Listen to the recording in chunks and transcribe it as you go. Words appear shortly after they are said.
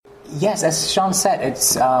Yes, as Sean said,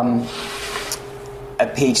 it's a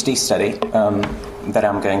PhD study that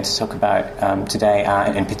I'm going to talk about today,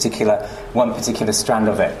 in particular, one particular strand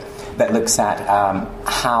of it that looks at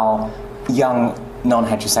how young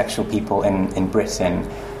non-heterosexual people in Britain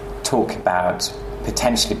talk about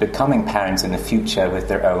potentially becoming parents in the future with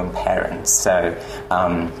their own parents. So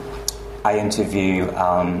I interview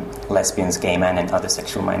lesbians, gay men, and other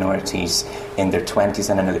sexual minorities in their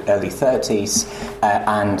 20s and early 30s.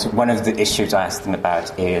 And one of the issues I ask them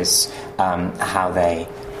about is how they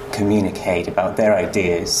communicate about their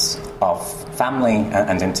ideas of family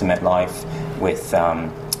and intimate life with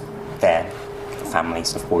their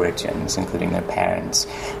families of origins, including their parents.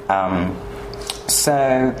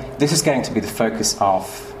 So this is going to be the focus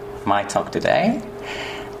of my talk today.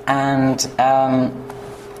 And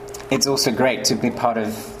it's also great to be part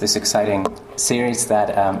of this exciting series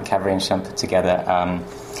that Kaveri and Sean put together,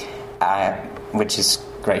 which is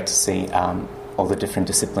great to see all the different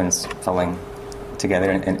disciplines falling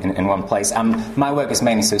together in one place. My work is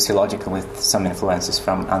mainly sociological, with some influences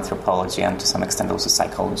from anthropology and to some extent also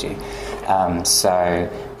psychology. So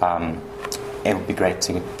it would be great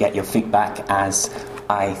to get your feedback, as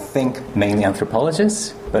I think mainly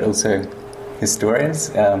anthropologists, but also historians.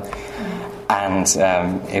 And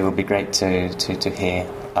it would be great to hear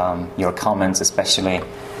your comments, especially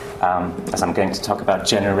as I'm going to talk about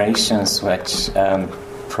generations, which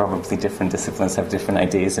probably different disciplines have different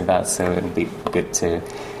ideas about, so it would be good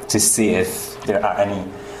to see if there are any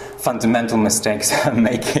fundamental mistakes I'm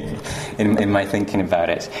making in my thinking about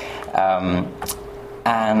it.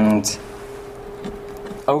 And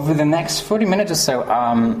over the next 40 minutes or so,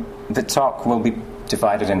 the talk will be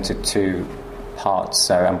divided into two parts.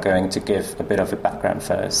 So I'm going to give a bit of a background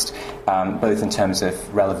first, both in terms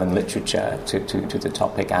of relevant literature to the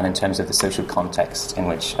topic and in terms of the social context in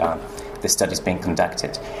which the study is being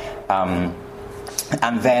conducted. And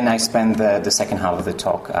then I spend the second half of the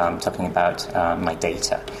talk talking about my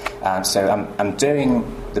data. So I'm doing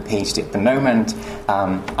the PhD at the moment.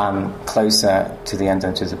 I'm closer to the end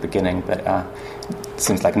than to the beginning, but it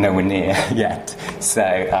seems like nowhere near yet. So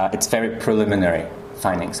it's very preliminary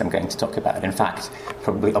findings I'm going to talk about. In fact,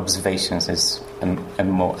 probably observations is a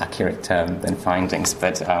more accurate term than findings,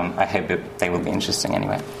 but I hope that they will be interesting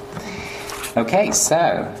anyway. Okay,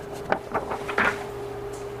 so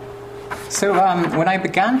when I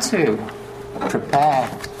began to prepare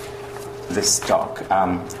this talk,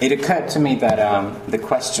 it occurred to me that the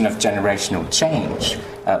question of generational change,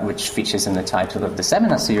 which features in the title of the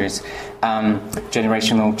seminar series,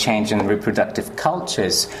 generational change in reproductive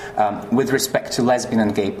cultures, with respect to lesbian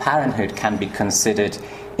and gay parenthood, can be considered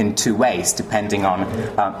in two ways, depending on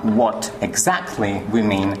what exactly we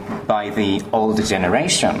mean by the older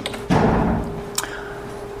generation.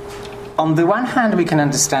 On the one hand, we can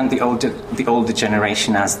understand the older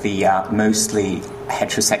generation as the mostly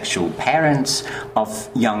heterosexual parents of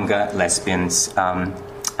younger lesbians and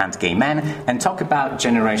gay men, and talk about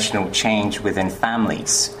generational change within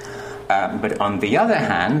families. But on the other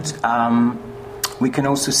hand, we can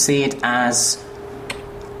also see it as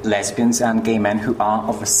lesbians and gay men who are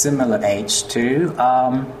of a similar age to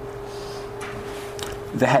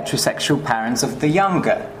the heterosexual parents of the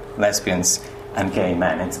younger lesbians and gay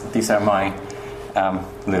men. These are my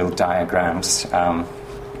little diagrams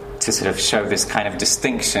to sort of show this kind of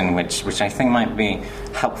distinction, which I think might be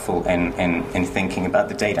helpful in thinking about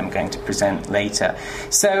the data I'm going to present later.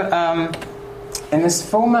 So in this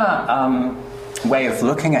former way of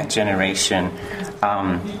looking at generation,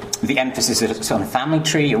 the emphasis is on a family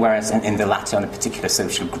tree, whereas in the latter on a particular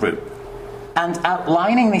social group. And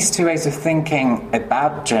outlining these two ways of thinking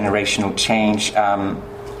about generational change,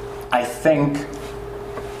 I think,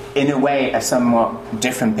 in a way, a somewhat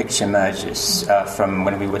different picture emerges from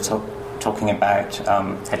when we were talking about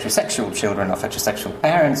heterosexual children of heterosexual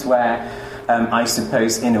parents, where I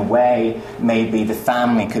suppose, in a way, maybe the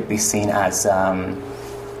family could be seen as a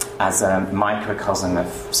microcosm of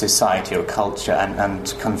society or culture,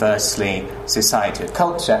 and conversely, society or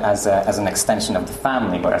culture as an extension of the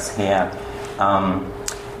family, whereas here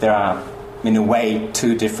there are, in a way,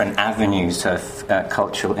 two different avenues of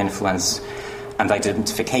cultural influence and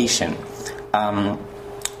identification. And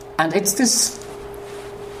it's this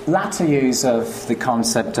latter use of the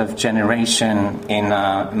concept of generation in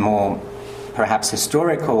a more perhaps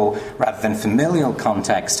historical rather than familial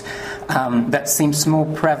context that seems more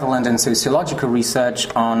prevalent in sociological research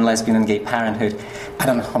on lesbian and gay parenthood and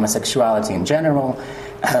on homosexuality in general.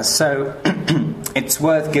 So it's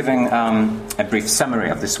worth giving a brief summary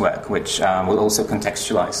of this work, which will also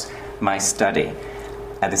contextualize my study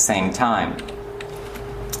at the same time.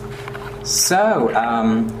 So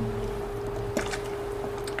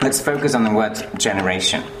let's focus on the word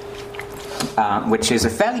generation, which is a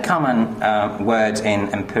fairly common word in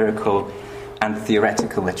empirical and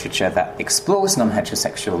theoretical literature that explores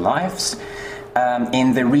non-heterosexual lives.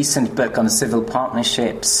 In the recent book on civil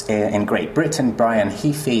partnerships in Great Britain, Brian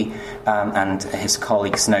Heafy and his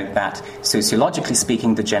colleagues note that, sociologically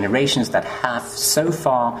speaking, the generations that have so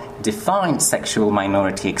far defined sexual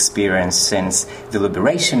minority experience since the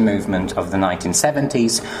liberation movement of the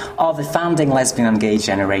 1970s are the founding lesbian and gay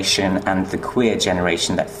generation and the queer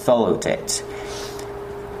generation that followed it.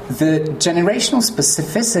 The generational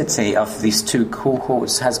specificity of these two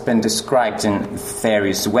cohorts has been described in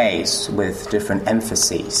various ways with different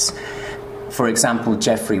emphases. For example,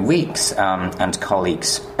 Jeffrey Weeks and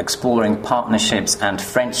colleagues exploring partnerships and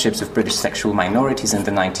friendships of British sexual minorities in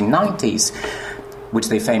the 1990s, which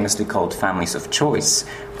they famously called families of choice,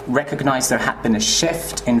 recognized there had been a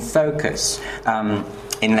shift in focus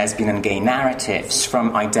in lesbian and gay narratives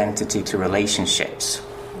from identity to relationships.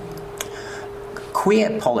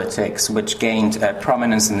 Queer politics, which gained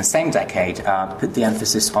prominence in the same decade, put the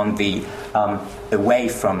emphasis on the away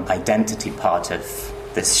from identity part of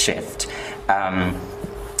this shift,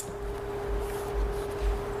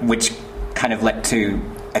 which kind of led to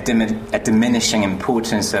a diminishing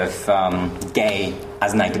importance of gay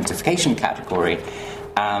as an identification category,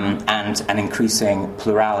 and an increasing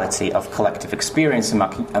plurality of collective experience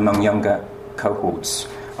among younger cohorts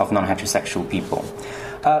of non-heterosexual people.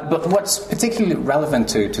 But what's particularly relevant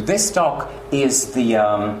to this talk is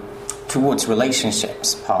the towards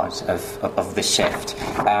relationships part of the shift,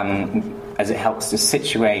 as it helps to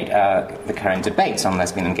situate the current debates on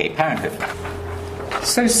lesbian and gay parenthood.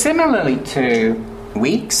 So similarly to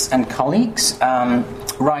Weeks and colleagues,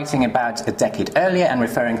 writing about a decade earlier and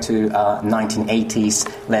referring to 1980s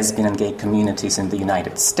lesbian and gay communities in the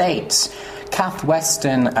United States, Kath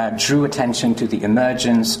Weston drew attention to the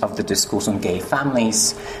emergence of the discourse on gay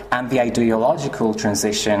families and the ideological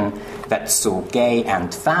transition that saw gay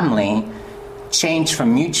and family change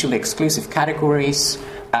from mutually exclusive categories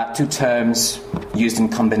to terms used in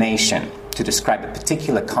combination to describe a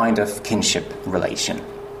particular kind of kinship relation.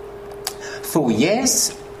 For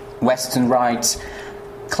years, Weston writes,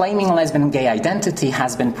 claiming lesbian and gay identity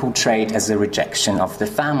has been portrayed as a rejection of the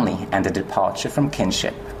family and a departure from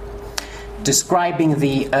kinship. Describing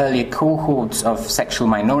the earlier cohorts of sexual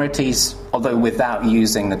minorities, although without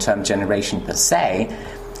using the term generation per se,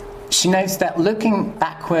 she notes that looking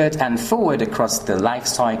backward and forward across the life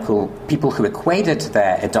cycle, people who equated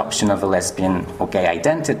their adoption of a lesbian or gay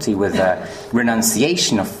identity with a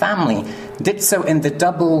renunciation of family did so in the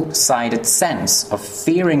double-sided sense of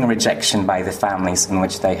fearing rejection by the families in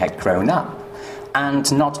which they had grown up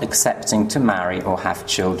and not accepting to marry or have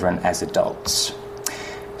children as adults.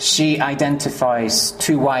 She identifies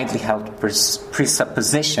two widely held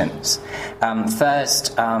presuppositions.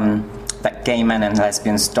 First, that gay men and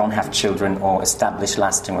lesbians don't have children or establish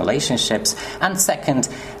lasting relationships, and second,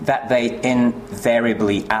 that they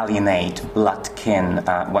invariably alienate blood kin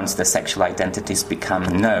once their sexual identities become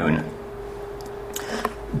known.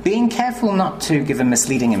 Being careful not to give a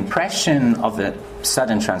misleading impression of a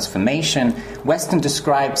sudden transformation, Weston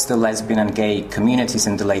describes the lesbian and gay communities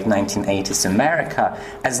in the late 1980s America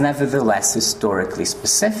as nevertheless historically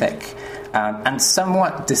specific and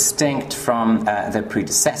somewhat distinct from their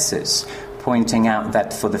predecessors, pointing out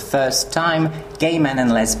that for the first time, gay men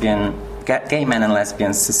and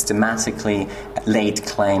lesbians systematically laid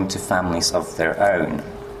claim to families of their own.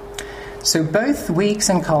 So both Weeks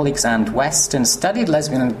and colleagues and Weston studied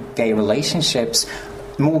lesbian and gay relationships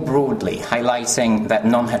more broadly, highlighting that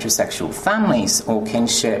non-heterosexual families or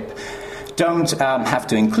kinship don't have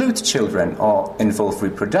to include children or involve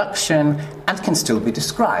reproduction and can still be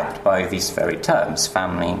described by these very terms,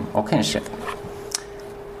 family or kinship.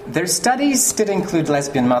 Their studies did include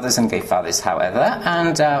lesbian mothers and gay fathers, however,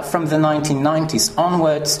 and from the 1990s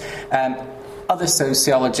onwards, other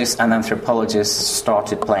sociologists and anthropologists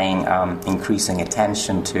started paying increasing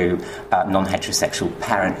attention to non-heterosexual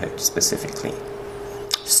parenthood specifically.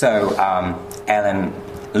 So Ellen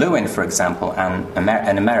Lewin, for example, an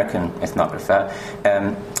American ethnographer,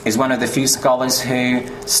 is one of the few scholars who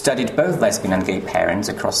studied both lesbian and gay parents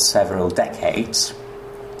across several decades.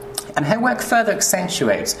 And her work further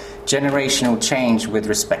accentuates generational change with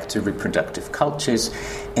respect to reproductive cultures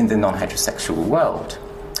in the non-heterosexual world.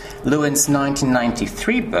 Lewin's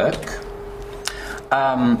 1993 book,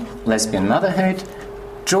 Lesbian Motherhood,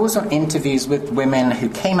 draws on interviews with women who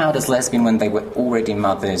came out as lesbian when they were already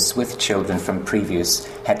mothers with children from previous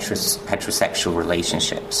heterosexual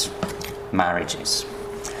relationships, marriages.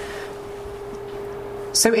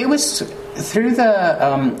 So it was through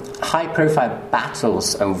the high-profile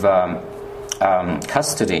battles over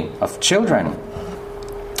custody of children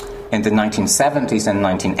in the 1970s and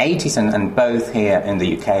 1980s, and both here in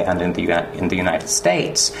the UK and in the United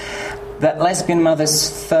States, that lesbian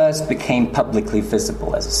mothers first became publicly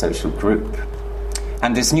visible as a social group.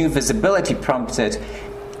 And this new visibility prompted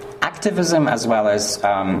activism as well as,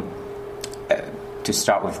 to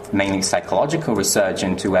start with, mainly psychological research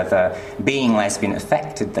into whether being lesbian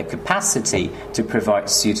affected their capacity to provide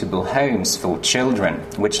suitable homes for children,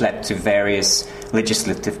 which led to various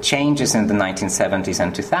legislative changes in the 1970s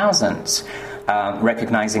and 2000s,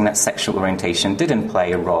 recognizing that sexual orientation didn't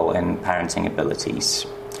play a role in parenting abilities.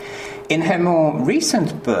 In her more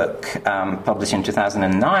recent book, published in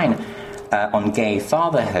 2009, on gay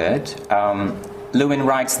fatherhood, Lewin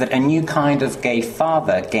writes that a new kind of gay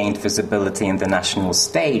father gained visibility in the national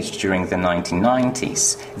stage during the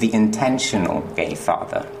 1990s, the intentional gay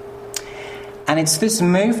father. And it's this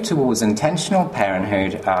move towards intentional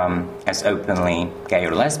parenthood as openly gay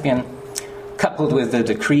or lesbian, coupled with the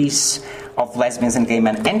decrease of lesbians and gay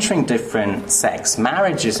men entering different sex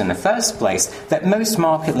marriages in the first place, that most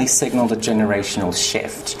markedly signaled a generational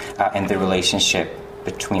shift in the relationship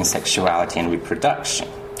between sexuality and reproduction.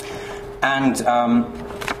 And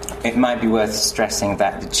it might be worth stressing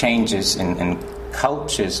that the changes in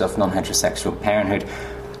cultures of non-heterosexual parenthood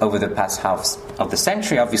over the past half of the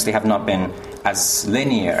century obviously have not been as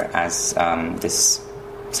linear as this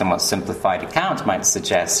somewhat simplified account might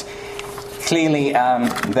suggest. Clearly,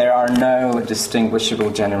 there are no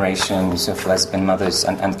distinguishable generations of lesbian mothers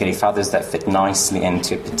and gay fathers that fit nicely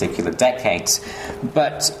into particular decades.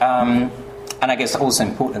 But, and I guess also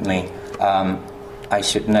importantly, I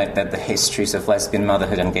should note that the histories of lesbian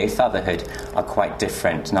motherhood and gay fatherhood are quite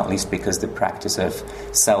different, not least because the practice of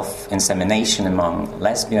self-insemination among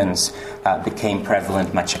lesbians became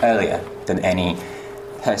prevalent much earlier than any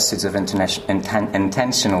pursuits of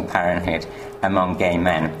intentional parenthood among gay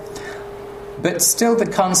men. But still, the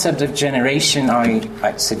concept of generation,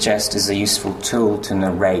 I'd suggest, is a useful tool to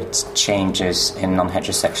narrate changes in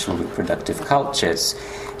non-heterosexual reproductive cultures,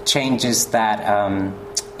 changes that,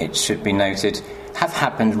 it should be noted, have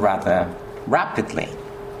happened rather rapidly.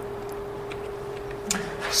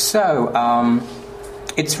 So,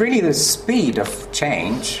 it's really the speed of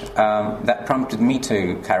change that prompted me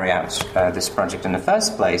to carry out this project in the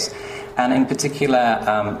first place, and in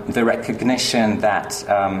particular the recognition that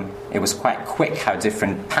it was quite quick how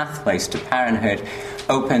different pathways to parenthood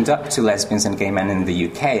opened up to lesbians and gay men in the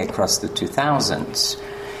UK across the 2000s.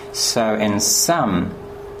 So in sum,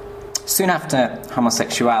 soon after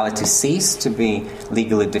homosexuality ceased to be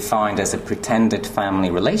legally defined as a pretended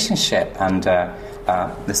family relationship under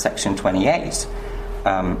the Section 28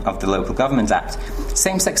 of the Local Government Act,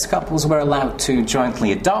 same-sex couples were allowed to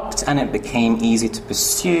jointly adopt, and it became easy to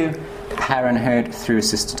pursue parenthood through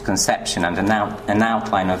assisted conception. And an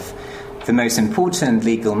outline of the most important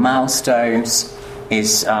legal milestones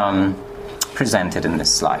is presented in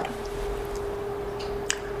this slide.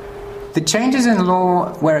 The changes in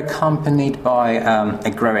law were accompanied by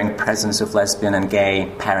a growing presence of lesbian and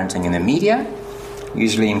gay parenting in the media,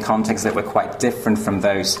 usually in contexts that were quite different from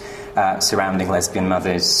those surrounding lesbian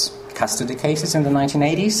mothers' custody cases in the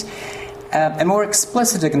 1980s. A more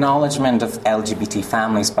explicit acknowledgement of LGBT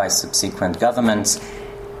families by subsequent governments,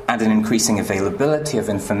 and an increasing availability of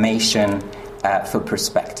information for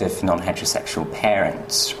prospective non-heterosexual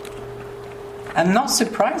parents. And not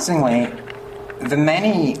surprisingly, the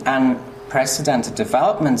many unprecedented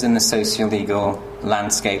developments in the socio-legal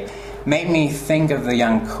landscape made me think of the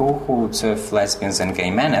young cohorts of lesbians and gay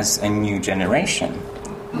men as a new generation.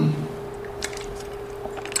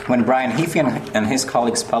 When Brian Heafy and his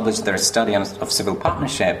colleagues published their study of civil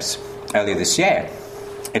partnerships earlier this year,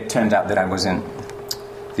 it turned out that I wasn't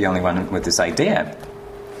the only one with this idea.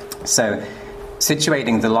 So,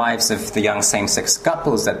 situating the lives of the young same-sex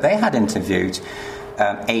couples that they had interviewed,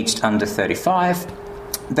 aged under 35,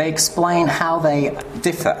 they explain how they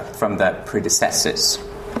differ from their predecessors.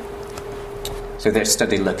 So their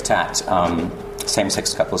study looked at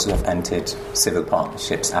same-sex couples who have entered civil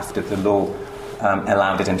partnerships after the law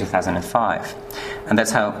allowed it in 2005. And that's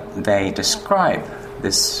how they describe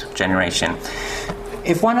this generation.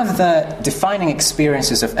 If one of the defining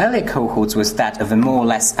experiences of earlier cohorts was that of a more or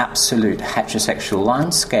less absolute heterosexual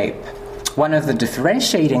landscape, one of the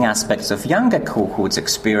differentiating aspects of younger cohorts'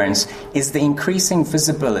 experience is the increasing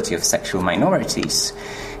visibility of sexual minorities.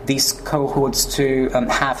 these cohorts to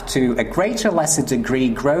have to a greater or lesser degree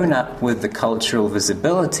grown up with the cultural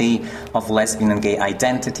visibility of lesbian and gay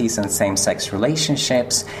identities and same-sex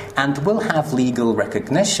relationships, and will have legal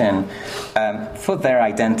recognition for their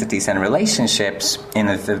identities and relationships in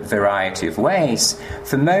a variety of ways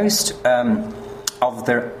for most of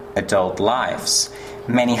their adult lives.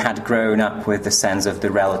 Many had grown up with the sense of the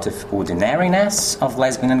relative ordinariness of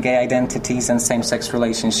lesbian and gay identities and same-sex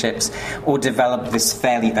relationships, or developed this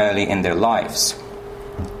fairly early in their lives.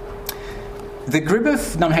 The group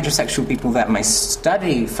of non-heterosexual people that my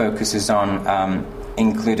study focuses on,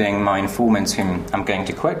 including my informants whom I'm going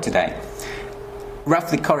to quote today,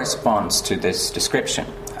 roughly corresponds to this description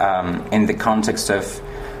in the context of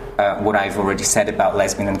what I've already said about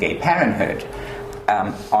lesbian and gay parenthood.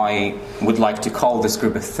 I would like to call this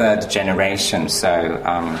group a third generation, so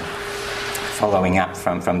following up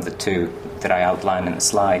from the two that I outlined in the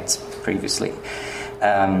slides previously.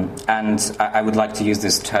 And I would like to use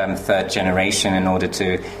this term third generation in order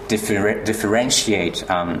to differentiate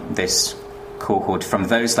this cohort from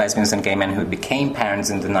those lesbians and gay men who became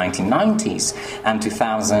parents in the 1990s and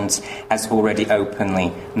 2000s as already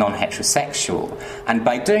openly non-heterosexual. And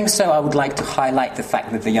by doing so, I would like to highlight the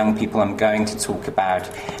fact that the young people I'm going to talk about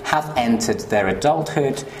have entered their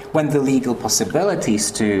adulthood when the legal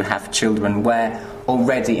possibilities to have children were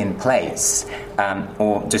already in place,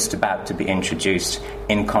 or just about to be introduced,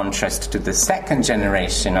 in contrast to the second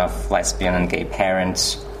generation of lesbian and gay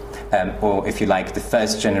parents, or if you like, the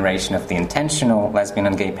first generation of the intentional lesbian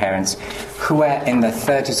and gay parents who were in their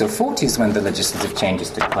 30s or 40s when the legislative changes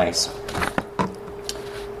took place.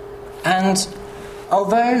 And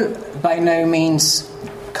although by no means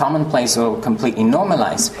commonplace or completely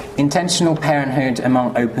normalized, intentional parenthood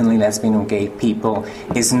among openly lesbian or gay people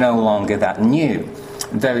is no longer that new.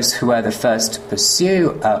 Those who were the first to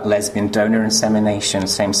pursue lesbian donor insemination,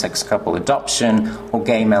 same-sex couple adoption, or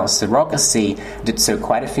gay male surrogacy did so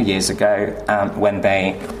quite a few years ago when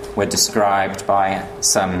they were described by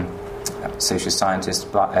some social scientists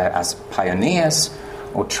as pioneers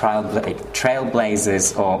or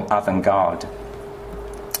trailblazers or avant-garde.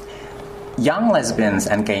 Young lesbians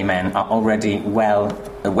and gay men are already well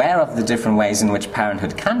aware of the different ways in which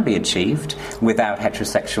parenthood can be achieved without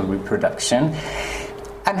heterosexual reproduction.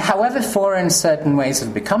 And however foreign certain ways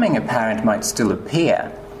of becoming a parent might still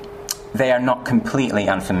appear, they are not completely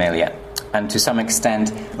unfamiliar. And to some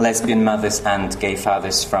extent, lesbian mothers and gay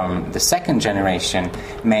fathers from the second generation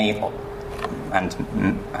may, and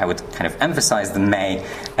I would kind of emphasize the may,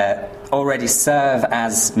 already serve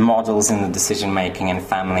as models in the decision-making and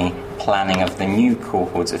family planning of the new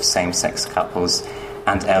cohorts of same-sex couples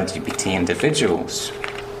and LGBT individuals.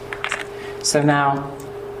 So now,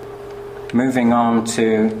 moving on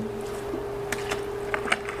to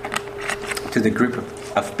the group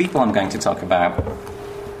of people I'm going to talk about.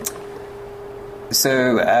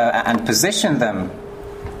 So, and position them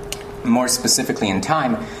more specifically in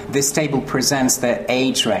time, this table presents their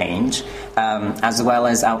age range, as well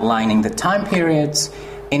as outlining the time periods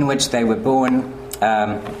in which they were born,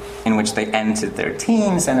 in which they entered their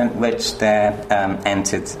teens, and in which they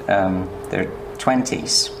entered their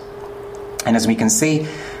 20s. And as we can see,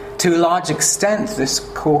 to a large extent, this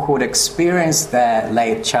cohort experienced their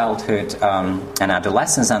late childhood and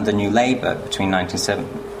adolescence under New Labour between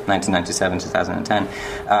 1997 and 2010,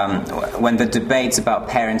 when the debates about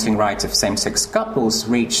parenting rights of same-sex couples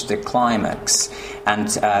reached the climax, and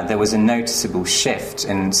there was a noticeable shift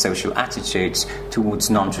in social attitudes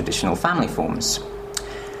towards non-traditional family forms.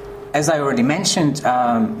 As I already mentioned,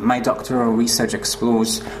 my doctoral research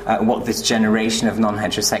explores what this generation of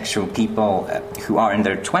non-heterosexual people who are in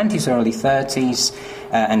their 20s or early 30s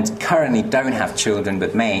and currently don't have children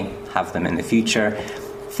but may have them in the future,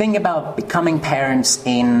 think about becoming parents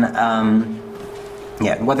in...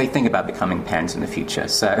 what they think about becoming parents in the future.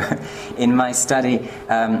 So in my study,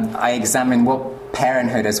 I examine what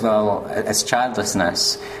parenthood as well as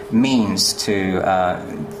childlessness means to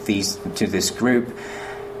this group,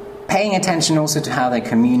 paying attention also to how they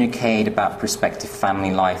communicate about prospective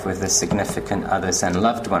family life with their significant others and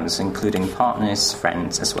loved ones, including partners,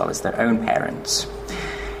 friends, as well as their own parents.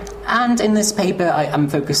 And in this paper, I'm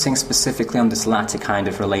focusing specifically on this latter kind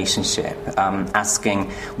of relationship, asking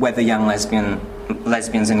whether young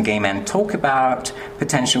lesbians and gay men talk about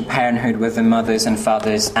potential parenthood with their mothers and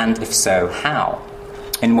fathers, and if so, how?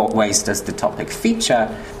 In what ways does the topic feature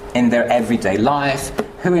in their everyday life?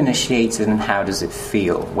 Who initiates it, and how does it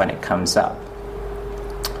feel when it comes up?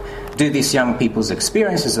 do these young people's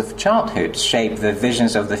experiences of childhood shape their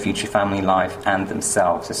visions of the future family life and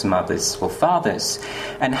themselves as mothers or fathers?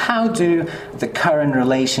 And how do the current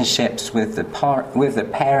relationships with the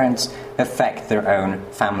parents affect their own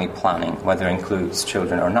family planning, whether it includes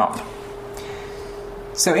children or not?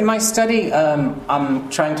 So in my study, I'm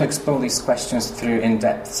trying to explore these questions through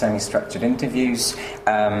in-depth, semi-structured interviews,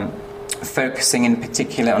 focusing in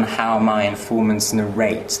particular on how my informants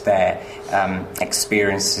narrate their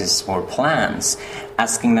experiences or plans,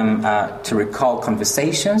 asking them to recall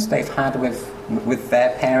conversations they've had with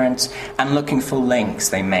their parents, and looking for links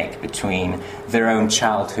they make between their own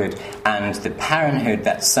childhood and the parenthood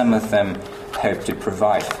that some of them hope to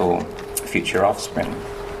provide for future offspring.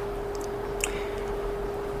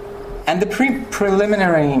 And the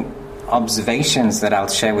preliminary observations that I'll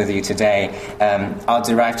share with you today are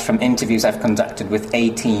derived from interviews I've conducted with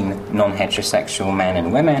 18 non-heterosexual men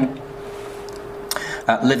and women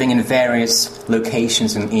living in various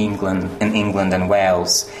locations in England and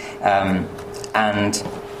Wales. And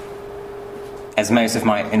as most of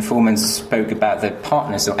my informants spoke about their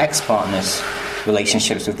partners or ex-partners'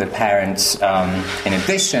 relationships with their parents in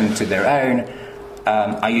addition to their own,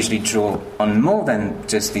 I usually draw on more than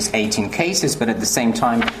just these 18 cases, but at the same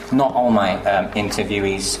time, not all my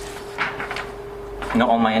interviews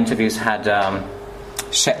had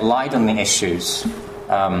shed light on the issues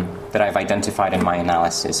that I've identified in my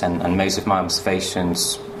analysis, and most of my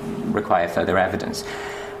observations require further evidence.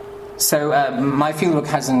 So my fieldwork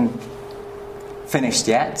hasn't finished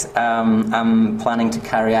yet. I'm planning to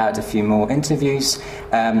carry out a few more interviews.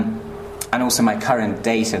 And also my current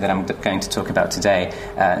data that I'm going to talk about today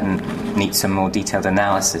needs some more detailed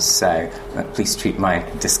analysis, so please treat my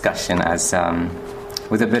discussion as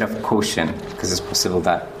with a bit of caution, because it's possible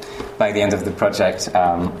that by the end of the project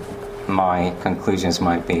my conclusions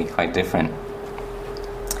might be quite different.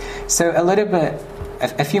 So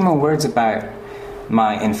a few more words about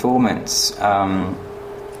my informants.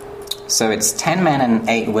 So it's 10 men and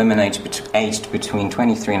 8 women aged between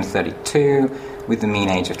 23 and 32, with the mean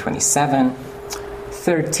age of 27.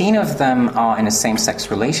 13 of them are in a same-sex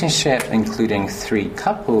relationship, including 3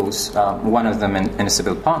 couples, one of them in a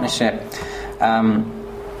civil partnership. And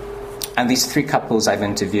these 3 couples I've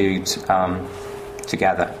interviewed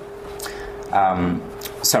together.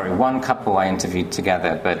 One couple I interviewed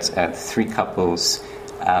together, but 3 couples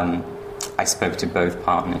I spoke to both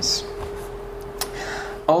partners.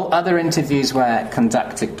 All other interviews were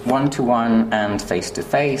conducted one-to-one and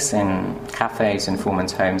face-to-face in cafes,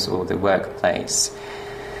 informant homes, or the workplace.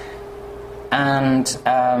 And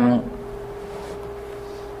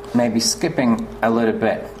maybe skipping a little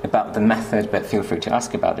bit about the method, but feel free to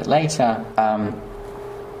ask about it later.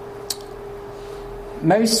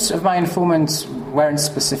 Most of my informants weren't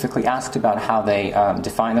specifically asked about how they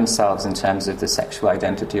define themselves in terms of the sexual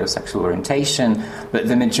identity or sexual orientation, but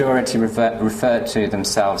the majority referred to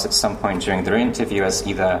themselves at some point during their interview as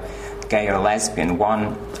either gay or lesbian.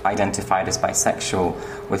 One identified as bisexual,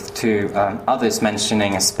 with 2 others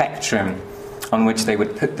mentioning a spectrum on which they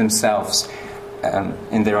would put themselves,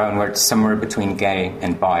 in their own words, somewhere between gay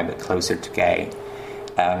and bi, but closer to gay.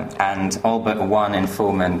 And all but one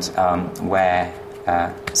informant were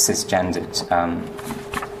cisgendered.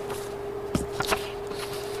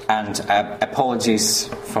 And apologies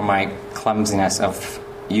for my clumsiness of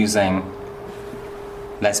using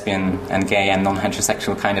lesbian and gay and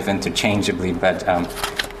non-heterosexual kind of interchangeably, but I'm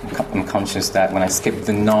conscious that when I skip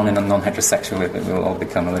the non and non-heterosexual, it will all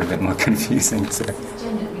become a little bit more confusing. So.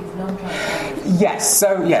 Cisgendered means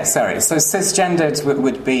non-trans. So cisgendered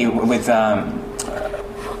would be with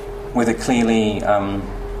a clearly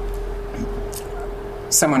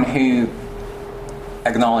someone who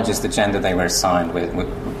acknowledges the gender they were assigned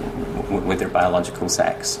with their biological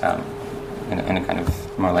sex in a kind of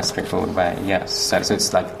more or less straightforward way. Yes, so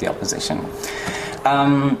it's like the opposition.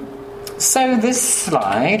 So this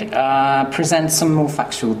slide presents some more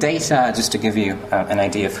factual data, just to give you an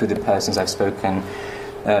idea of who the persons I've spoken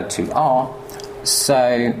to are.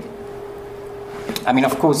 So, I mean,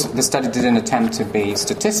 of course, the study didn't attempt to be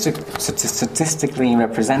statistically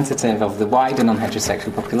representative of the wider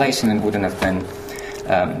non-heterosexual population, and wouldn't have been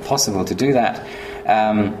possible to do that.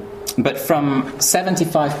 But from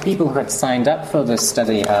 75 people who had signed up for this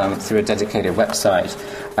study through a dedicated website,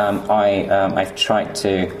 I've tried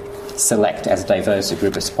to select as diverse a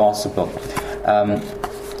group as possible.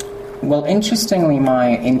 Well, interestingly,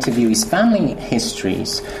 my interviewees' family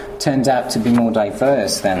histories turned out to be more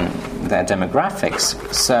diverse than their demographics.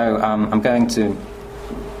 So I'm going to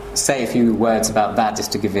say a few words about that,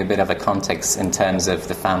 just to give you a bit of a context in terms of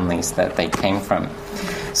the families that they came from.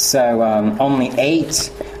 So only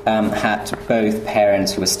 8 had both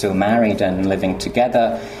parents who were still married and living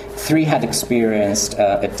together. 3 had experienced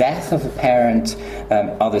a death of a parent.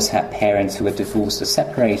 Others had parents who were divorced or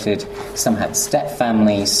separated. Some had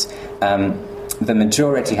step-families. The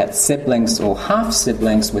majority had siblings or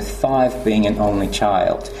half-siblings, with 5 being an only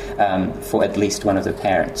child for at least one of the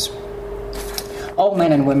parents. All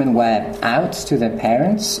men and women were out to their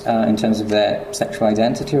parents in terms of their sexual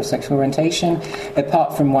identity or sexual orientation,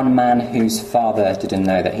 apart from one man whose father didn't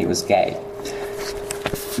know that he was gay.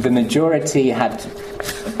 The majority had,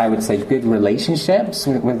 I would say, good relationships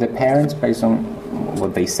with their parents based on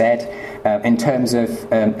what they said in terms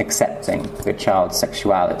of accepting the child's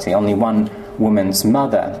sexuality. Only one woman's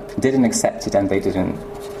mother didn't accept it, and they didn't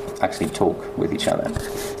actually talk with each other.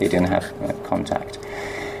 They didn't have contact.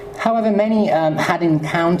 However, many had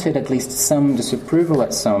encountered at least some disapproval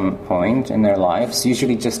at some point in their lives,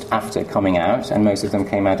 usually just after coming out, and most of them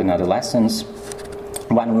came out in adolescence.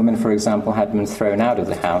 One woman, for example, had been thrown out of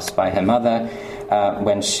the house by her mother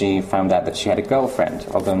when she found out that she had a girlfriend,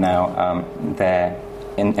 although now they're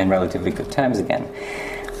in relatively good terms again.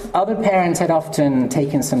 Other parents had often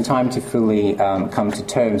taken some time to fully come to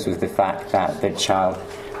terms with the fact that their child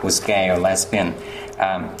was gay or lesbian.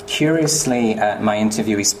 Curiously, my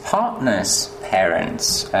interviewee's partner's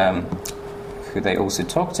parents, who they also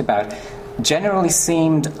talked about, generally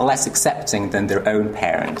seemed less accepting than their own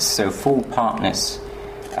parents. So 4 partners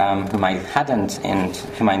whom I haven't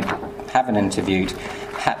interviewed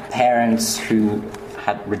had parents who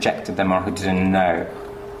had rejected them or who didn't know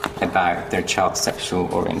about their child's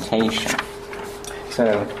sexual orientation.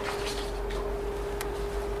 So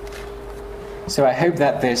I hope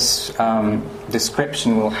that this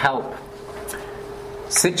description will help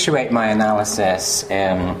situate my analysis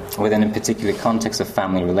within a particular context of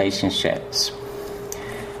family relationships.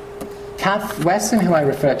 Kath Wesson, who I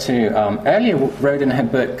referred to earlier, wrote in her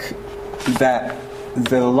book that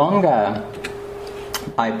the longer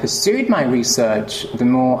I pursued my research, the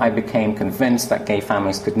more I became convinced that gay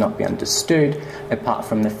families could not be understood apart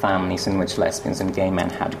from the families in which lesbians and gay men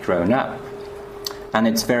had grown up. And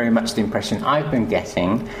it's very much the impression I've been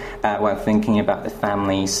getting while thinking about the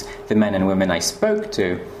families the men and women I spoke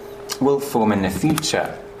to will form in the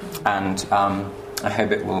future. And I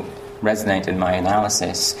hope it will resonate in my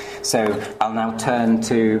analysis. So I'll now turn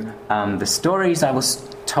to the stories I was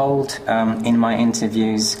told in my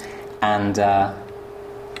interviews, and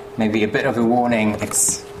maybe a bit of a warning,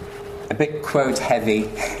 it's a bit quote heavy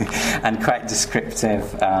and quite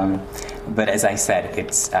descriptive, but as I said,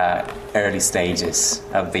 it's early stages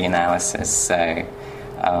of the analysis, so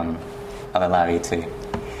I'll allow you to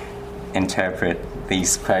interpret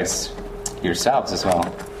these quotes yourselves as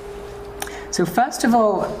well. So first of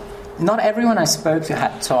all, not everyone I spoke to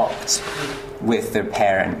had talked with their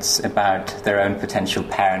parents about their own potential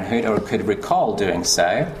parenthood or could recall doing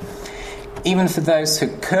so. Even for those who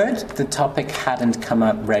could, the topic hadn't come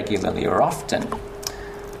up regularly or often.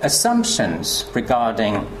 Assumptions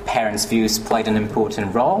regarding parents' views played an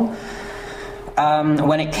important role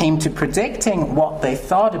when it came to predicting what they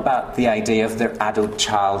thought about the idea of their adult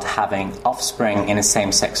child having offspring in a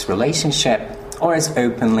same-sex relationship or as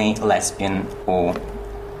openly lesbian or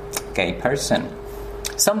gay person.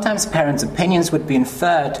 Sometimes parents' opinions would be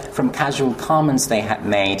inferred from casual comments they had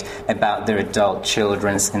made about their adult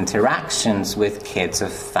children's interactions with kids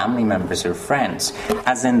of family members or friends,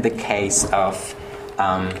 as in the case of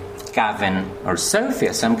Gavin or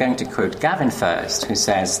Sophia. So I'm going to quote Gavin first, who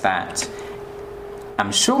says that,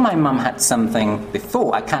 "I'm sure my mum had something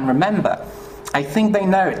before, I can't remember. I think they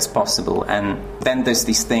know it's possible." And then there's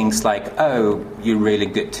these things like, "Oh, you're really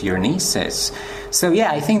good to your nieces." So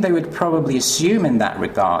yeah, I think they would probably assume in that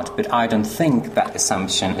regard, but I don't think that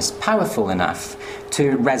assumption is powerful enough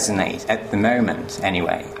to resonate at the moment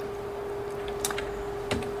anyway.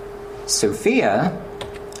 Sophia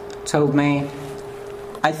told me,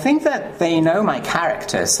 "I think that they know my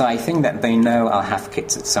character, so I think that they know I'll have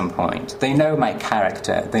kids at some point. They know my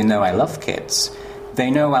character, they know I love kids.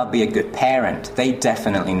 They know I'll be a good parent. They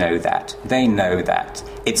definitely know that. They know that.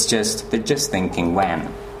 It's just, they're just thinking when."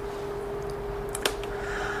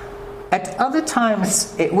 At other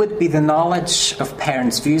times, it would be the knowledge of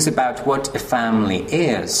parents' views about what a family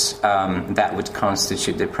is that would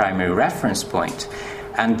constitute the primary reference point.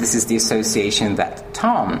 And this is the association that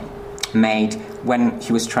Tom made when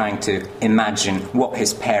he was trying to imagine what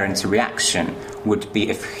his parents' reaction would be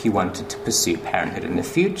if he wanted to pursue parenthood in the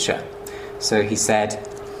future. So he said,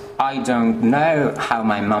 "I don't know how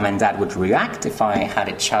my mum and dad would react if I had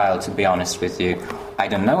a child, to be honest with you. I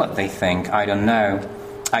don't know what they think. I don't know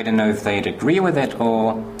if they'd agree with it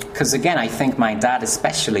or Because again, I think my dad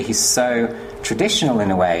especially, he's so traditional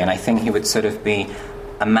in a way, and I think he would sort of be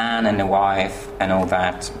a man and a wife and all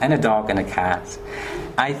that, and a dog and a cat.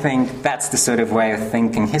 I think that's the sort of way of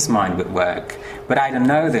thinking his mind would work. But I don't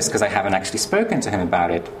know this because I haven't actually spoken to him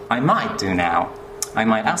about it. I might do now. I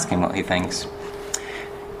might ask him what he thinks.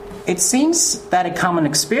 It seems that a common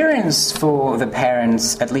experience for the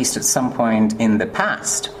parents, at least at some point in the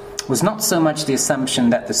past, was not so much the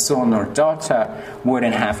assumption that the son or daughter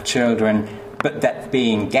wouldn't have children, but that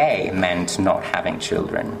being gay meant not having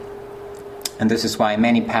children. And this is why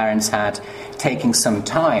many parents had taken some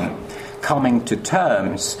time coming to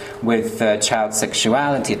terms with child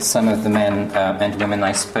sexuality, as some of the men and women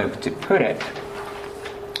I spoke to put it.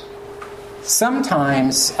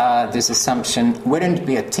 Sometimes this assumption wouldn't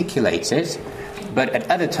be articulated, but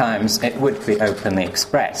at other times it would be openly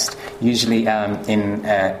expressed, usually in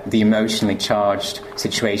the emotionally charged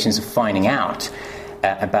situations of finding out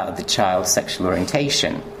about the child's sexual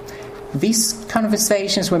orientation. These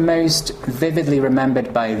conversations were most vividly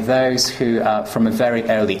remembered by those who, from a very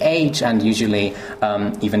early age, and usually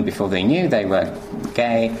even before they knew they were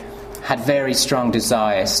gay, had very strong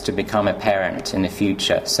desires to become a parent in the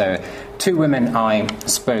future. So 2 women I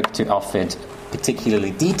spoke to offered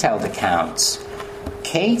particularly detailed accounts.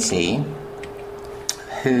 Katie,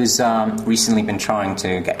 who's recently been trying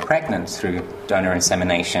to get pregnant through donor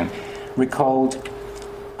insemination, recalled,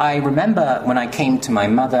 I remember when I came to my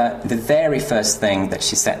mother, the very first thing that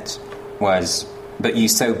she said was, "But you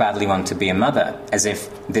so badly want to be a mother," as if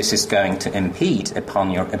this is going to impede upon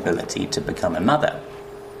your ability to become a mother.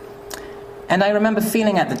 And I remember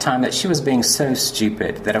feeling at the time that she was being so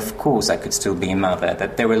stupid that of course I could still be a mother,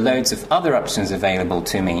 that there were loads of other options available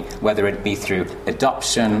to me, whether it be through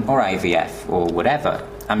adoption or IVF or whatever.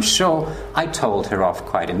 I'm sure I told her off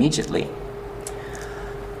quite immediately.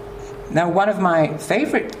 Now, one of my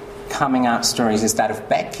favourite coming out stories is that of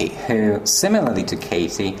Becky, who, similarly to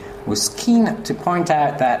Katie, was keen to point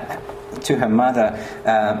out that to her mother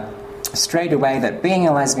straight away that being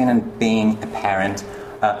a lesbian and being a parent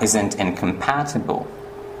isn't incompatible.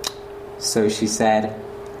 So she said,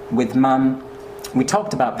 with Mum, we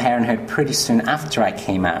talked about parenthood pretty soon after I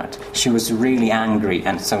came out. She was really angry,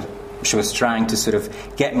 and so she was trying to sort of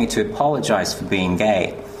get me to apologise for being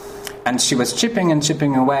gay. And she was chipping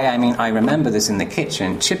away. I mean, I remember this in the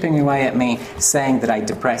kitchen, chipping away at me, saying that I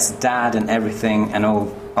depressed Dad and everything and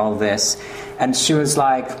all this. And she was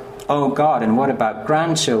like, oh God, and what about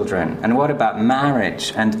grandchildren? And what about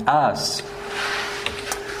marriage and us?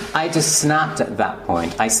 I just snapped at that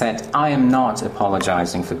point. I said, I am not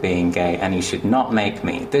apologizing for being gay, and you should not make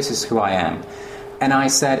me. This is who I am. And I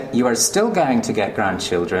said, you are still going to get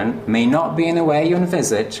grandchildren, may not be in a way you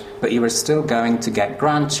envisage, but you are still going to get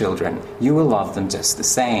grandchildren. You will love them just the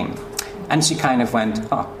same. And she kind of went,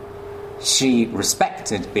 oh. She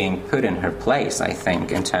respected being put in her place, I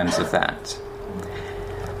think, in terms of that.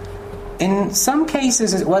 In some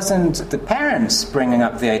cases, it wasn't the parents bringing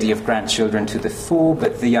up the idea of grandchildren to the fore,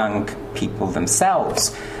 but the young people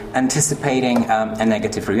themselves, anticipating a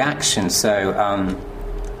negative reaction. So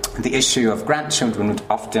the issue of grandchildren would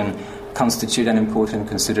often constitute an important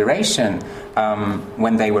consideration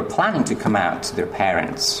when they were planning to come out to their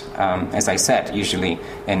parents, as I said, usually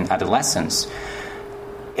in adolescence.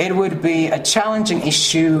 It would be a challenging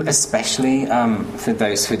issue, especially for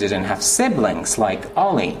those who didn't have siblings, like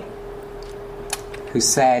Ollie, who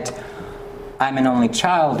said, I'm an only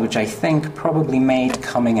child, which I think probably made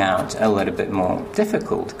coming out a little bit more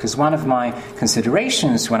difficult, because one of my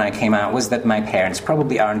considerations when I came out was that my parents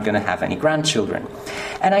probably aren't going to have any grandchildren.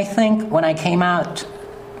 And I think when I came out,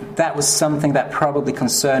 that was something that probably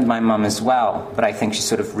concerned my mum as well, but I think she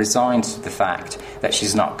sort of resigned to the fact that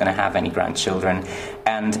she's not going to have any grandchildren.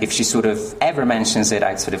 And if she sort of ever mentions it,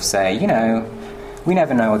 I'd sort of say, you know, we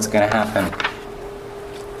never know what's going to happen.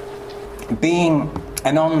 Being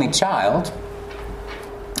an only child,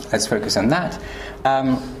 let's focus on that,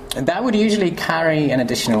 that would usually carry an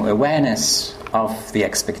additional awareness of the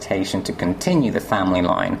expectation to continue the family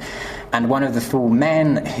line. And one of the 4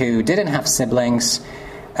 men who didn't have siblings,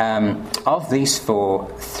 of these 4,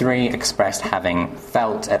 3 expressed having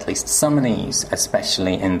felt at least some of these,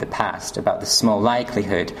 especially in the past, about the small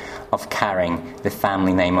likelihood of carrying the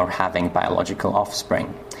family name or having biological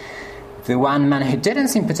offspring. The one man who didn't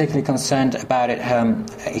seem particularly concerned about it,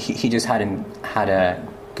 he just had a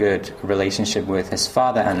good relationship with his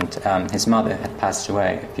father, and his mother had passed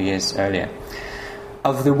away a few years earlier.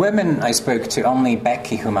 Of the women I spoke to, only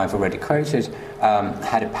Becky, whom I've already quoted,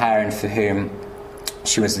 had a parent for whom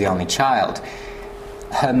she was the only child.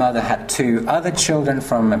 her mother had 2 other children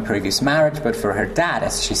from a previous marriage, but for her dad,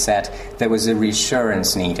 as she said, there was a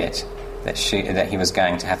reassurance needed that he was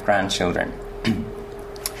going to have grandchildren.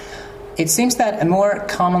 It seems that a more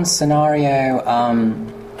common scenario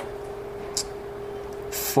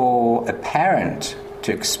for a parent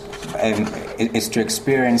is to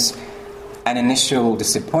experience an initial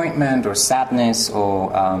disappointment or sadness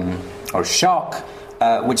or shock,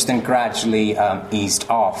 which then gradually eased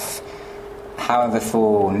off. However,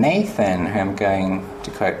 for Nathan, who I'm going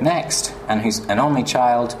to quote next, and who's an only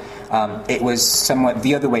child, it was somewhat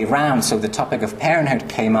the other way round. So the topic of parenthood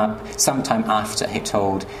came up sometime after he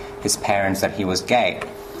told his parents that he was gay.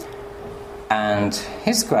 And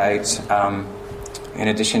his quote, in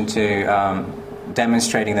addition to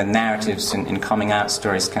demonstrating that narratives in coming out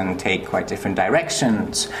stories can take quite different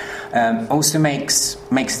directions, also makes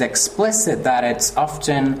it explicit that it's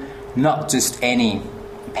often not just any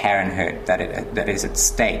parenthood that is at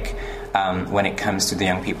stake when it comes to the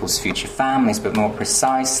young people's future families, but more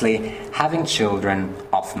precisely having children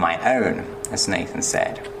of my own, as Nathan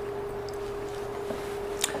said.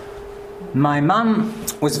 My mum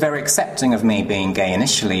was very accepting of me being gay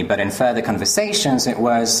initially, but in further conversations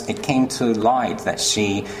it came to light that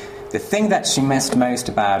the thing that she missed most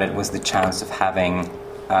about it was the chance of having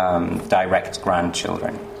direct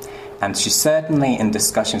grandchildren. And she certainly, in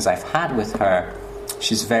discussions I've had with her,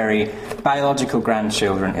 she's very biological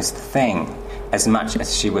grandchildren is the thing, as much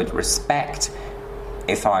as she would respect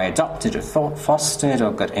if I adopted or fostered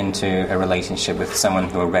or got into a relationship with someone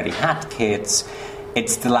who already had kids.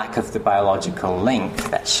 It's the lack of the biological link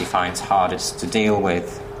that she finds hardest to deal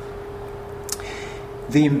with.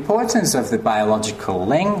 The importance of the biological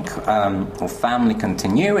link or family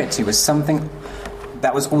continuity was something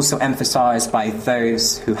that was also emphasized by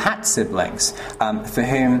those who had siblings, for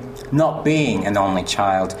whom not being an only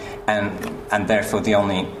child and therefore the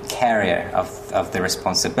only carrier of the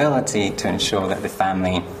responsibility to ensure that the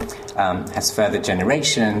family has further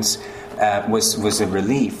generations was a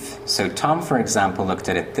relief. So Tom, for example, looked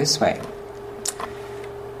at it this way.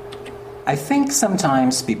 I think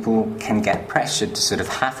sometimes people can get pressured to sort of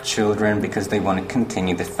have children because they want to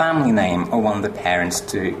continue the family name or want the parents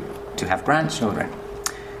to have grandchildren.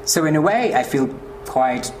 So in a way, I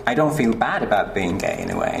don't feel bad about being gay in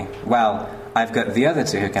a way. Well, I've got the other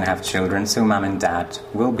 2 who can have children, so mum and dad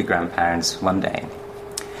will be grandparents one day.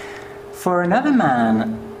 For another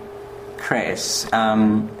man, Chris,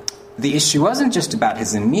 the issue wasn't just about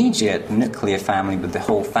his immediate nuclear family, but the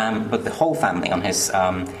whole family on his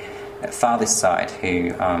father's side, who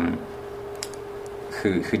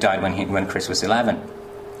died when Chris was 11,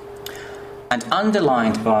 and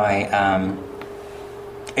underlined by.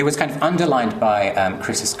 It was kind of underlined by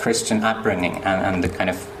Chris's Christian upbringing and the kind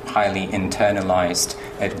of highly internalized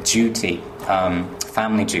duty,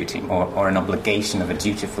 family duty, or an obligation of a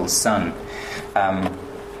dutiful son.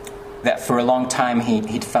 That for a long time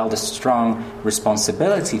he'd felt a strong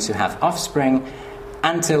responsibility to have offspring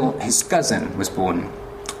until his cousin was born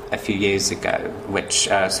a few years ago, which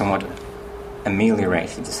somewhat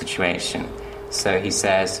ameliorated the situation. So he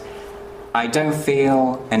says, I don't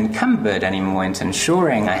feel encumbered anymore into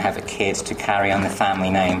ensuring I have a kid to carry on the family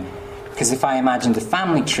name, because if I imagined a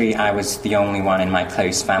family tree, I was the only one in my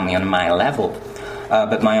close family on my level.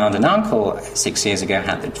 But my aunt and uncle 6 years ago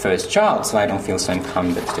had their first child, so I don't feel so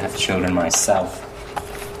encumbered to have children myself.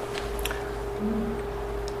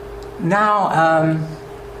 Now,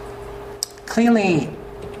 clearly,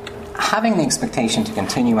 having the expectation to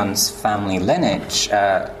continue one's family lineage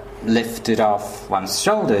lifted off one's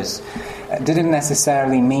shoulders didn't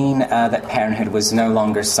necessarily mean that parenthood was no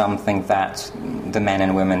longer something that the men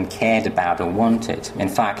and women cared about or wanted. In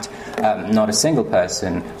fact, not a single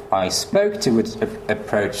person I spoke to would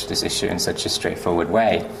approach this issue in such a straightforward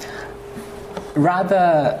way.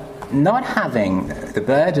 Rather, not having the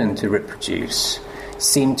burden to reproduce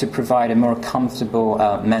seemed to provide a more comfortable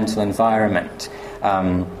mental environment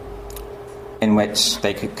in which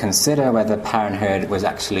they could consider whether parenthood was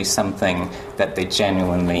actually something that they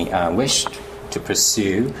genuinely wished to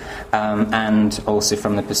pursue, and also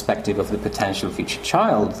from the perspective of the potential future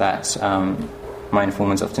child that my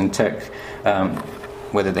informants often took,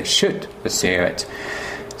 whether they should pursue it.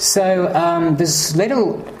 So there's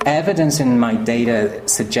little evidence in my data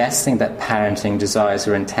suggesting that parenting desires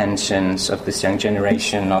or intentions of this young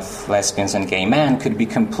generation of lesbians and gay men could be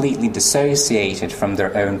completely dissociated from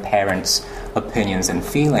their own parents' opinions and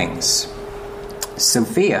feelings.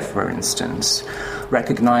 Sophia, for instance,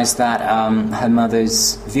 recognized that her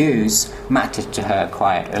mother's views mattered to her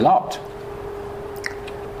quite a lot.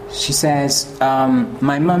 She says,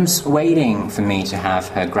 my mum's waiting for me to have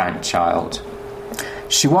her grandchild.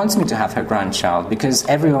 she wants me to have her grandchild because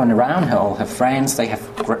everyone around her, all her friends, they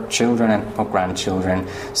have children or grandchildren.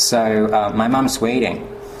 So my mum's waiting.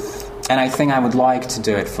 And I think I would like to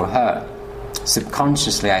do it for her.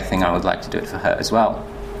 Subconsciously, I think I would like to do it for her as well.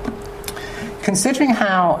 Considering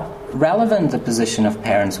how relevant the position of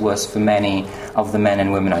parents was for many of the men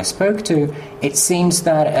and women I spoke to, it seems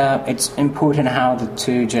that it's important how the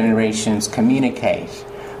two generations communicate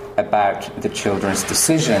about the children's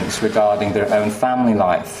decisions regarding their own family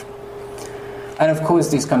life. And of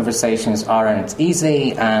course, these conversations aren't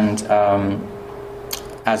easy, and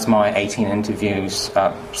as my 18 interviews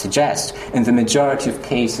suggest, in the majority of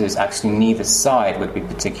cases, actually neither side would be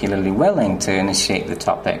particularly willing to initiate the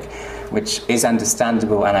topic, which is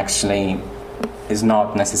understandable and actually is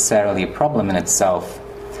not necessarily a problem in itself.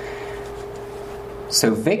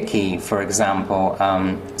 So Vicky, for example,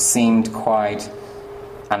 seemed quite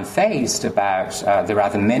unfazed about the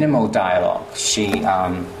rather minimal dialogue she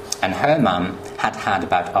and her mum had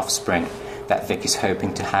about offspring that Vicky's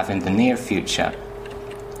hoping to have in the near future.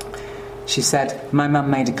 She said, my mum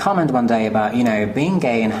made a comment one day about, being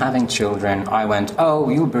gay and having children. I went, oh,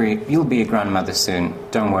 you'll be a grandmother soon,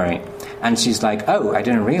 don't worry. And she's like, oh, I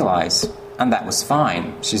didn't realise. And that was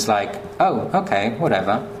fine. She's like, oh, okay,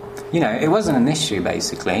 whatever. It wasn't an issue,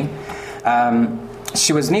 basically.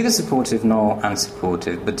 She was neither supportive nor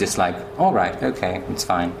unsupportive, but just like, all right, okay, it's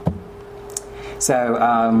fine. So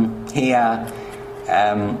here,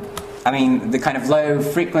 the kind of low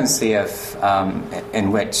frequency of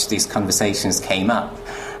in which these conversations came up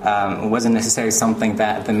wasn't necessarily something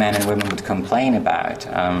that the men and women would complain about.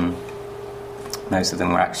 Most of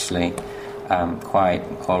them were actually quite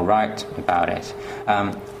all right about it.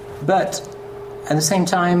 But at the same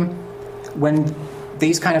time, when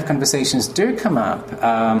these kind of conversations do come up,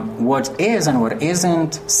 what is and what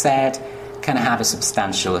isn't said can have a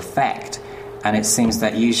substantial effect. And it seems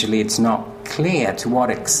that usually it's not clear to what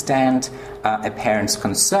extent a parent's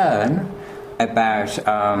concern about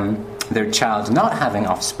their child not having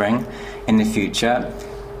offspring in the future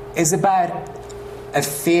is about a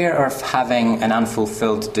fear of having an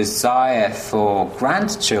unfulfilled desire for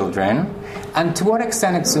grandchildren, and to what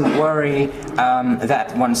extent it's a worry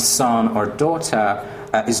that one's son or daughter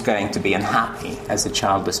is going to be unhappy as a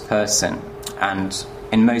childless person. And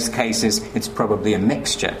in most cases, it's probably a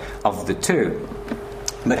mixture of the two.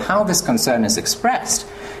 But how this concern is expressed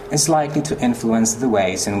is likely to influence the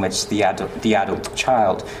ways in which the adult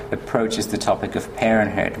child approaches the topic of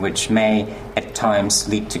parenthood, which may at times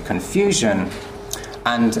lead to confusion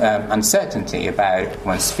and uncertainty about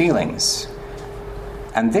one's feelings.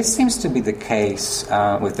 And this seems to be the case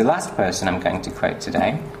with the last person I'm going to quote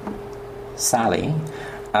today, Sally,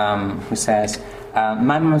 who says,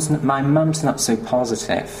 my mum's not so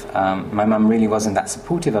positive. My mum really wasn't that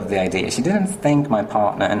supportive of the idea. She didn't think my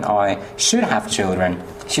partner and I should have children.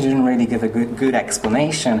 She didn't really give a good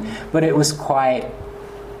explanation, but it was quite...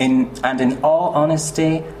 in all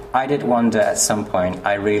honesty, I did wonder at some point,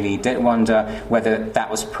 I really did wonder whether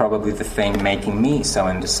that was probably the thing making me so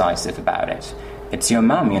indecisive about it. It's your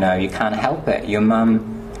mum, you can't help it. Your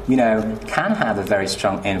mum, can have a very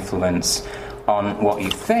strong influence on what you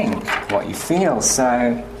think, what you feel,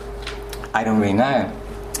 so I don't really know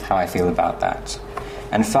how I feel about that.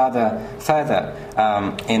 And further,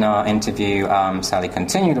 in our interview, Sally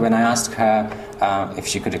continued when I asked her if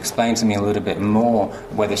she could explain to me a little bit more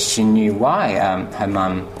whether she knew why her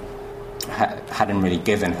mum hadn't really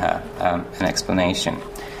given her an explanation.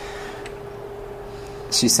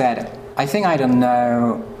 She said, I think I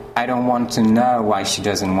don't want to know why she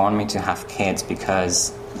doesn't want me to have kids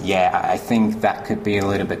because, I think that could be a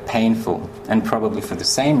little bit painful. And probably for the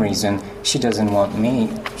same reason, she doesn't want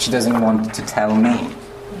to tell me.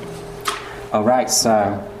 Alright,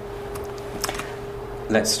 so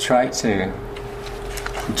let's try to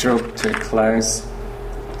draw to a close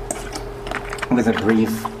with a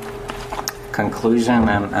brief conclusion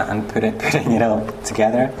and putting it all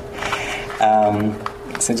together.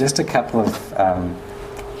 So just a couple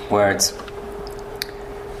of words.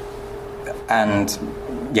 And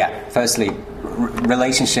firstly,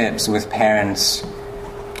 relationships with parents,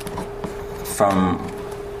 from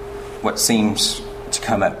what seems to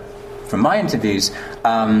come up from my interviews,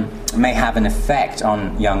 may have an effect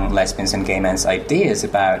on young lesbians and gay men's ideas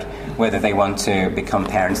about whether they want to become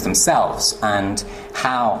parents themselves and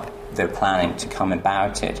how they're planning to come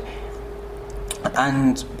about it.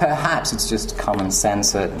 And perhaps it's just common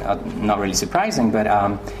sense, not really surprising, but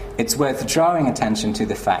it's worth drawing attention to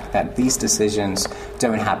the fact that these decisions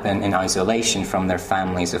don't happen in isolation from their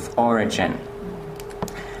families of origin.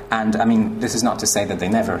 And, this is not to say that they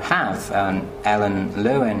never have. Ellen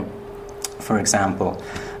Lewin for example,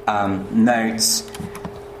 notes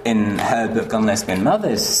in her book on lesbian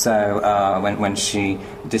mothers, so when she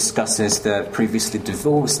discusses the previously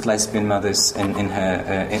divorced lesbian mothers in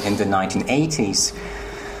the 1980s,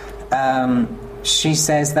 she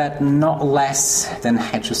says that not less than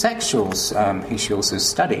heterosexuals, who she also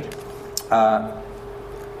studied,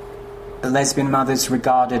 lesbian mothers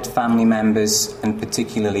regarded family members, and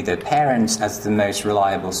particularly their parents, as the most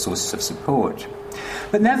reliable sources of support.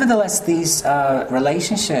 But nevertheless, these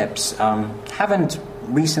relationships haven't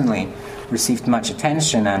recently received much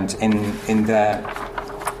attention, and in the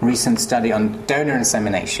recent study on donor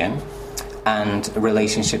insemination and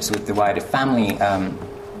relationships with the wider family,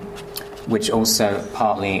 which also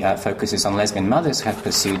partly focuses on lesbian mothers who have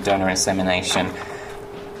pursued donor insemination,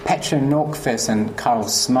 Petra Nordqvist and Carl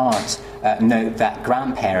Smart note that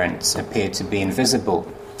grandparents appear to be invisible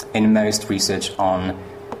in most research on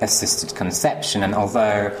assisted conception, and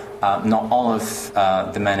although not all of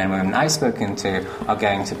the men and women I've spoken to are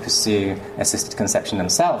going to pursue assisted conception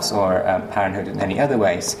themselves or parenthood in any other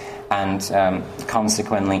ways, and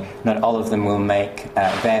consequently not all of them will make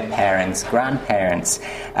their parents grandparents,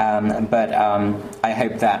 but I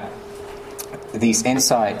hope that these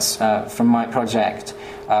insights from my project,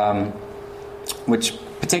 which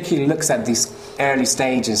particularly looks at these early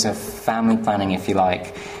stages of family planning, if you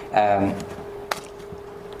like,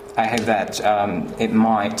 I hope that it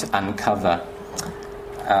might uncover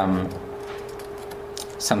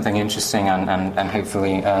something interesting and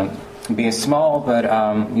hopefully be a small but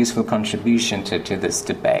useful contribution to this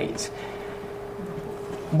debate.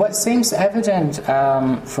 What seems evident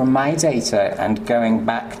from my data, and going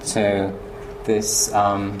back to this...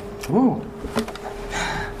 right,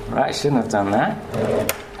 I shouldn't have done that.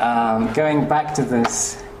 Going back to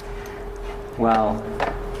this,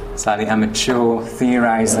 slightly amateur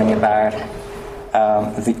theorizing about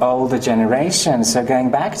the older generation. So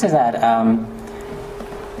going back to that,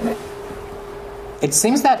 it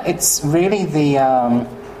seems that it's really the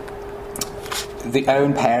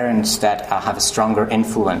own parents that have a stronger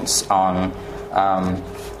influence on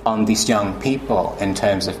these young people in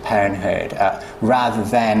terms of parenthood, rather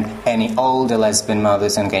than any older lesbian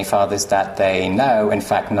mothers and gay fathers that they know. In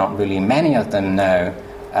fact, not really many of them know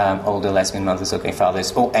older lesbian mothers or gay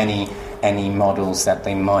fathers, or any models that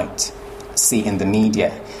they might see in the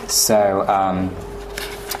media. So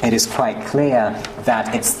it is quite clear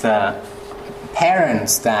that it's the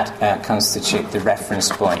parents that constitute the reference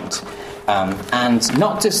point, and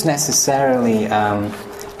not just necessarily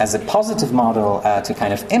as a positive model to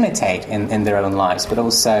kind of imitate in their own lives, but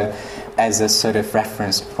also as a sort of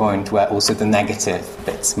reference point where also the negative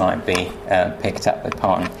bits might be picked up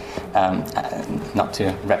upon, not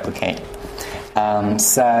to replicate.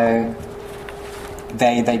 So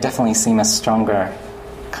they definitely seem a stronger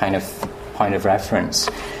kind of point of reference.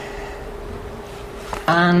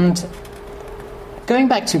 And going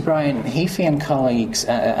back to Brian Heafy and colleagues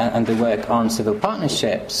and the work on civil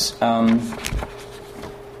partnerships,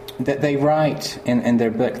 that they write in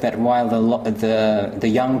their book that while the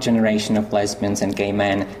young generation of lesbians and gay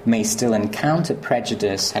men may still encounter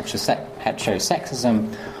prejudice,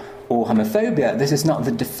 heterosexism, or homophobia, this is not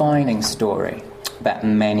the defining story that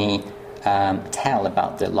many tell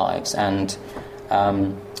about their lives. And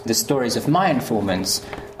the stories of my informants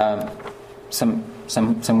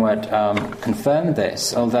somewhat confirm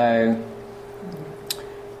this, although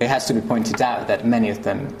it has to be pointed out that many of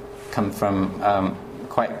them come from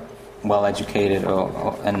quite well-educated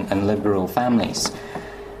and liberal families.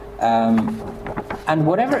 And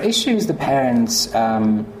whatever issues the parents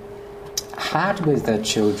had with their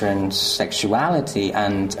children's sexuality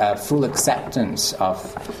and full acceptance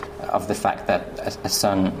of the fact that a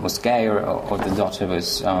son was gay or the daughter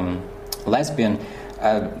was lesbian,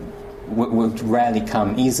 would rarely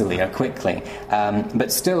come easily or quickly.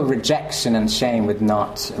 But still, rejection and shame would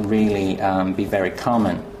not really be very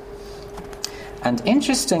common. And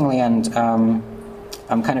interestingly, and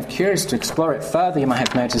I'm kind of curious to explore it further, you might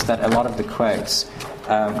have noticed that a lot of the quotes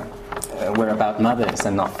were about mothers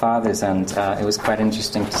and not fathers, and it was quite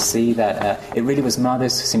interesting to see that it really was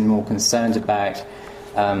mothers who seemed more concerned about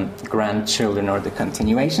grandchildren or the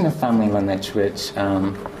continuation of family lineage, which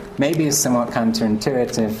maybe is somewhat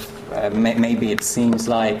counterintuitive. Maybe it seems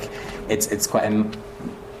like it's quite a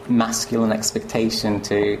masculine expectation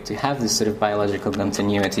to have this sort of biological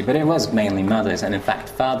continuity, but it was mainly mothers, and in fact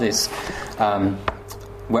fathers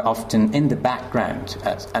were often in the background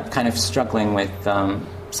at kind of struggling with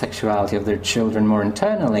sexuality of their children more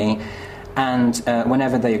internally, and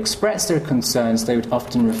whenever they expressed their concerns, they would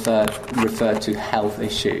often refer to health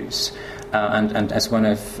issues. And as one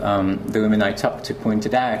of the women I talked to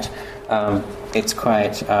pointed out, it's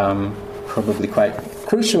quite probably quite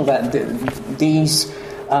crucial that these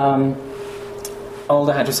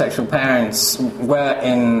older heterosexual parents were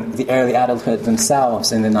in the early adulthood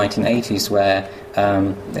themselves in the 1980s, where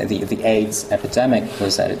the AIDS epidemic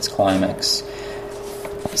was at its climax.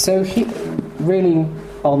 So he really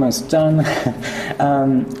almost done.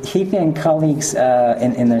 Heathy and colleagues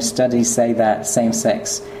in their studies say that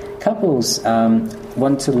same-sex couples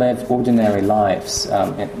want to live ordinary lives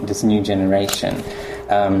in this new generation,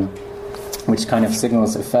 which kind of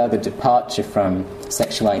signals a further departure from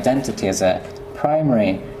sexual identity as a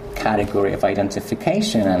primary category of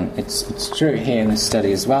identification. And it's true here in the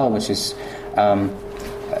study as well, which is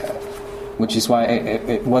why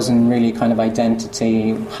it wasn't really kind of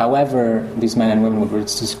identity, however these men and women would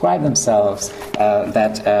describe themselves,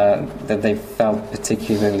 that they felt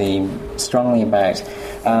particularly strongly about.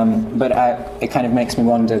 But it kind of makes me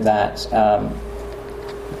wonder that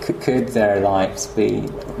could their lives be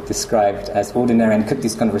described as ordinary, and could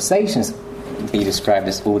these conversations be described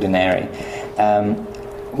as ordinary?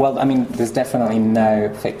 Well, I mean, there's definitely no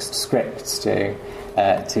fixed scripts to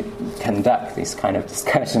conduct these kind of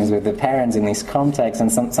discussions with the parents in these contexts,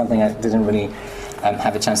 and something I didn't really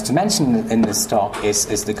have a chance to mention in this talk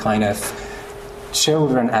is the kind of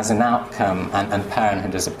children as an outcome and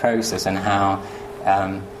parenthood as a process, and how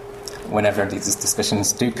whenever these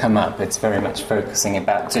discussions do come up, it's very much focusing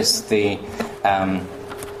about just the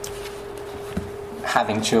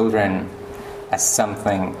having children as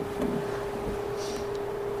something,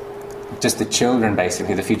 just the children,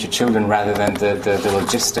 basically, the future children, rather than the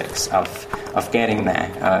logistics of getting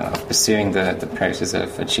there, of pursuing the process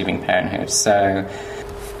of achieving parenthood. So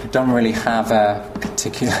I don't really have a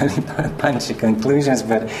particularly punchy conclusions,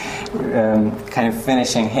 but kind of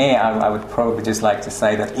finishing here, I would probably just like to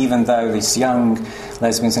say that even though these young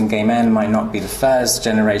lesbians and gay men might not be the first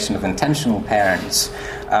generation of intentional parents,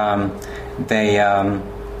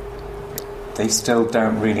 they still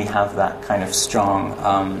don't really have that kind of strong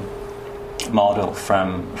model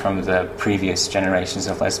from the previous generations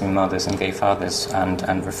of lesbian mothers and gay fathers,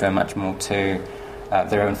 and refer much more to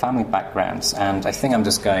their own family backgrounds. And I think I'm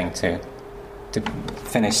just going to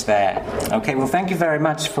finish there. Okay, well, thank you very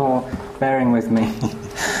much for bearing with me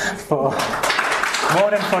for more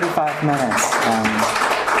than 45 minutes.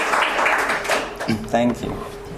 Thank you.